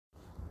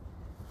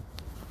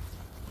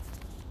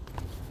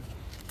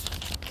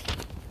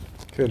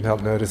Couldn't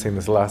help noticing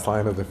this last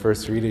line of the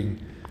first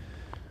reading.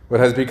 What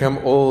has grown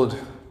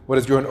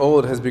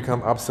old has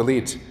become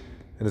obsolete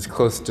and is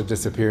close to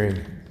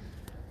disappearing.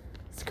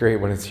 It's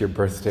great when it's your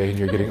birthday and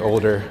you're getting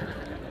older,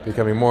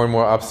 becoming more and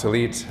more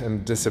obsolete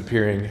and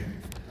disappearing.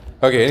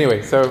 Okay,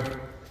 anyway, so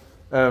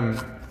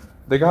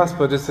the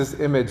gospel, just this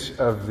image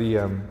of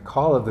the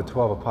call of the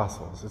 12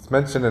 apostles. It's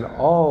mentioned in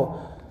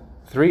all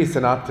three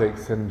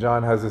synoptics, and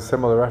John has a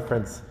similar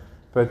reference,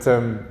 but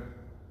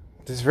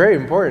it's very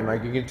important.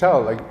 Like you can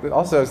tell,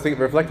 also I was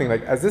reflecting,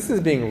 as this is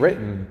being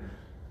written,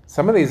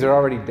 some of these are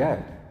already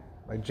dead.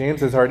 Like James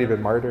has already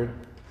been martyred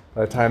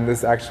by the time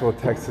this actual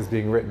text is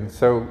being written.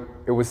 So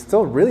it was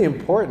still really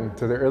important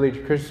to the early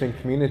Christian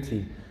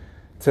community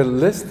to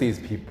list these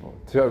people,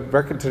 to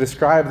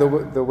describe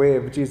the way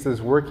of Jesus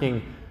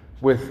working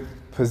with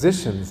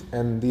positions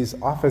and these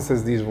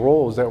offices, these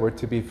roles that were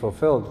to be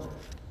fulfilled.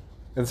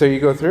 And so you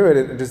go through it,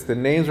 and just the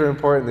names are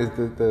important,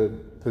 the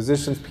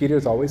positions.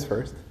 Peter's always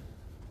first.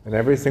 In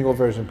every single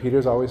version,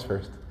 Peter's always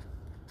first.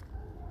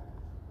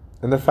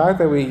 And the fact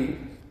that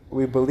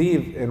we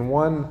believe in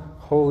one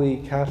holy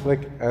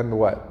Catholic and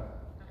what?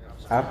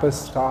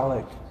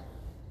 Apostolic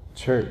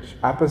church,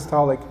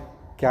 apostolic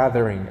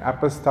gathering,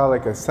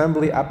 apostolic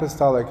assembly,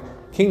 apostolic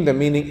kingdom,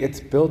 meaning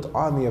it's built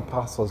on the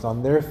apostles,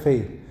 on their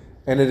faith.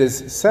 And it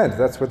is sent.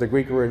 That's what the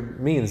Greek word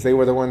means. They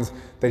were the ones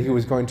that he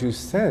was going to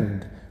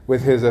send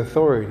with his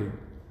authority.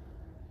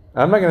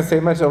 I'm not going to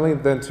say much, only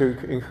than to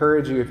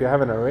encourage you, if you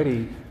haven't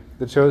already,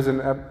 The Chosen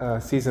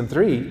Season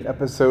 3,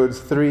 Episodes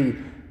 3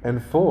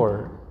 and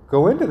 4,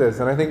 go into this.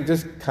 And I think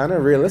just kind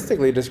of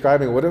realistically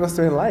describing what it must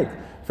have been like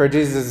for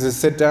Jesus to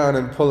sit down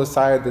and pull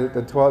aside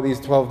these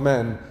 12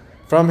 men.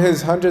 From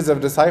his hundreds of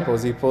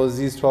disciples, he pulls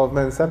these 12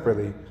 men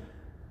separately.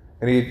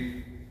 And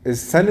he is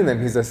sending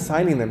them, he's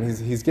assigning them,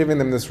 he's giving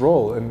them this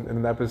role.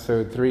 In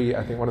episode 3,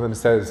 I think one of them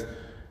says,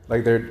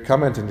 they're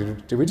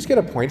commenting, did we just get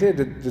appointed?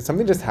 Did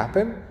something just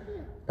happen?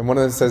 And one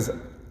of them says,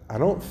 I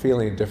don't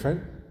feel any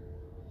different.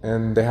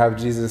 And they have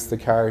Jesus, the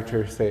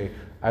character, say,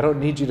 I don't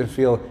need you to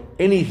feel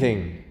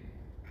anything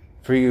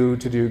for you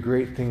to do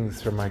great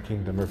things for my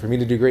kingdom, or for me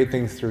to do great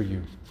things through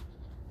you.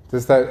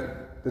 Just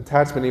that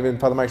detachment, even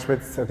Father Mike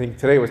Schmitz, I think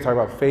today was talking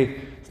about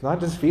faith. It's not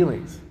just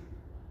feelings.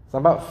 It's not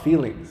about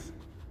feelings.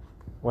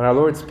 When our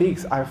Lord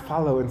speaks, I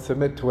follow and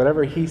submit to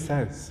whatever he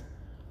says.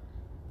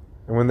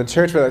 And when the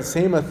church, with that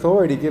same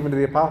authority given to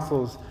the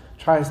apostles,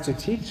 tries to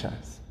teach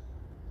us,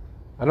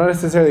 I don't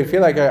necessarily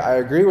feel like I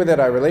agree with it,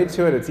 I relate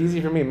to it, it's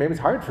easy for me, maybe it's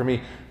hard for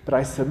me, but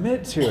I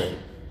submit to it.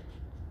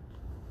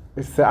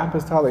 It's the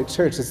apostolic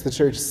church, it's the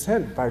church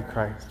sent by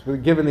Christ,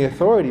 given the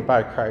authority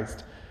by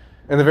Christ.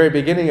 In the very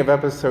beginning of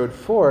episode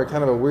 4,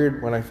 kind of a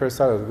weird, when I first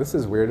saw it, this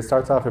is weird, it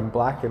starts off in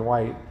black and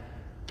white,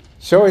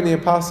 showing the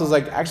apostles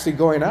actually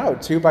going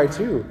out 2 by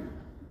 2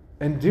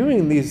 and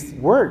doing these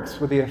works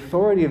with the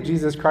authority of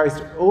Jesus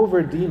Christ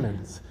over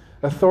demons,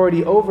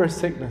 authority over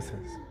sicknesses.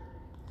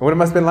 And what it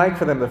must have been like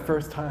for them the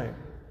first time.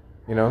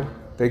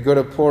 They go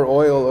to pour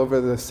oil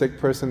over the sick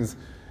person's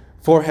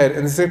forehead,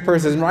 and the sick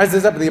person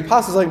rises up, and the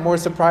apostles are more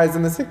surprised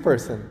than the sick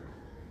person.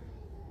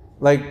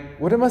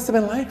 What it must have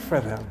been like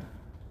for them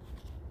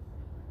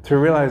to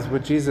realize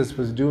what Jesus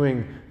was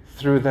doing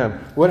through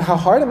them. How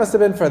hard it must have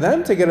been for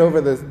them to get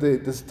over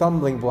the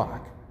stumbling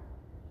block.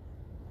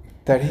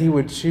 That he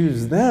would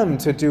choose them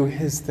to do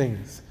his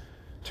things,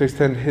 to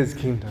extend his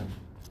kingdom.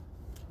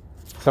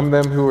 Some of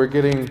them who were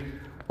getting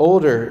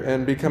older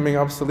and becoming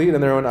obsolete in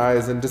their own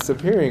eyes and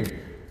disappearing.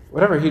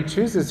 Whatever, he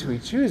chooses who he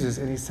chooses,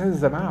 and he sends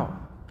them out.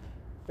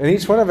 And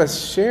each one of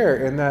us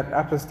share in that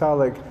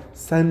apostolic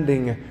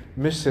sending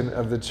mission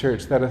of the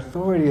church, that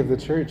authority of the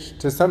church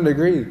to some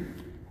degree.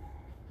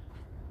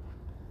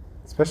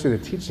 Especially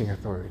the teaching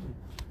authority.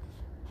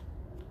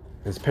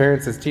 As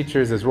parents, as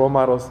teachers, as role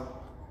models,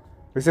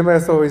 we simply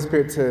ask the Holy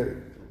Spirit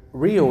to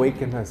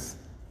reawaken us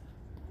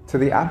to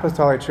the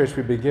apostolic church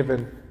we've been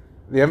given,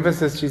 the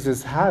emphasis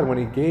Jesus had when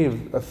he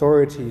gave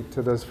authority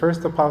to those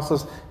first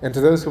apostles and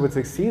to those who would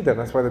succeed them.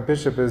 That's why the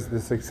bishop is the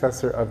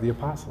successor of the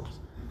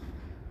apostles.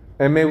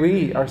 And may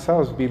we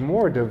ourselves be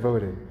more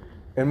devoted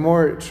and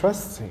more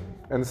trusting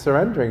and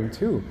surrendering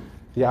to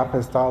the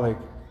apostolic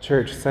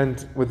church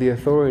sent with the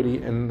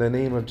authority in the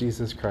name of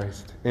Jesus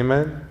Christ.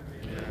 Amen?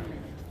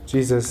 Amen.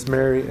 Jesus,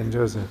 Mary, and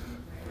Joseph,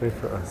 pray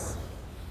for us.